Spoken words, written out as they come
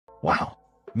Wow.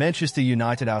 Manchester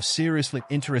United are seriously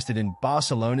interested in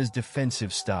Barcelona's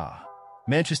defensive star.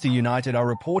 Manchester United are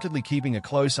reportedly keeping a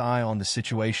close eye on the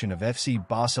situation of FC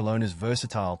Barcelona's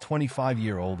versatile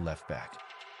 25-year-old left-back.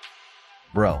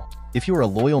 Bro, if you're a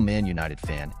loyal Man United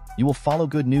fan, you will follow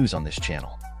good news on this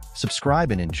channel.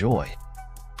 Subscribe and enjoy.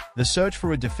 The search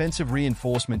for a defensive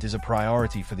reinforcement is a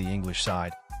priority for the English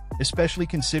side, especially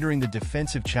considering the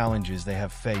defensive challenges they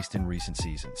have faced in recent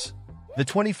seasons. The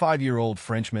 25-year-old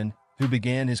Frenchman, who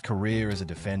began his career as a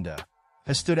defender,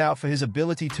 has stood out for his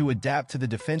ability to adapt to the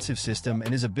defensive system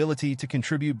and his ability to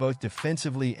contribute both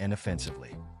defensively and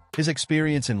offensively. His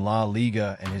experience in La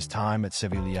Liga and his time at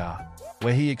Sevilla,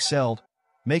 where he excelled,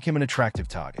 make him an attractive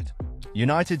target.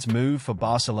 United's move for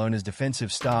Barcelona's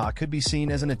defensive star could be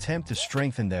seen as an attempt to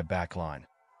strengthen their backline,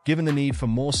 given the need for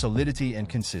more solidity and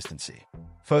consistency.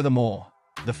 Furthermore,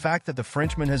 the fact that the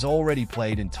Frenchman has already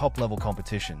played in top-level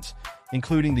competitions,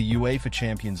 including the UEFA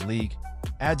Champions League,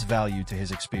 adds value to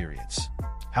his experience.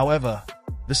 However,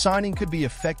 the signing could be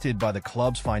affected by the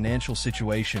club's financial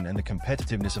situation and the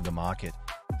competitiveness of the market,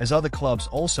 as other clubs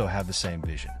also have the same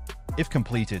vision. If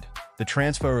completed, the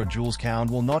transfer of Jules Koundé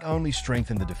will not only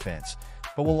strengthen the defense,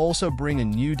 but will also bring a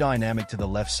new dynamic to the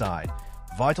left side,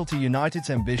 vital to United's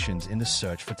ambitions in the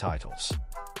search for titles.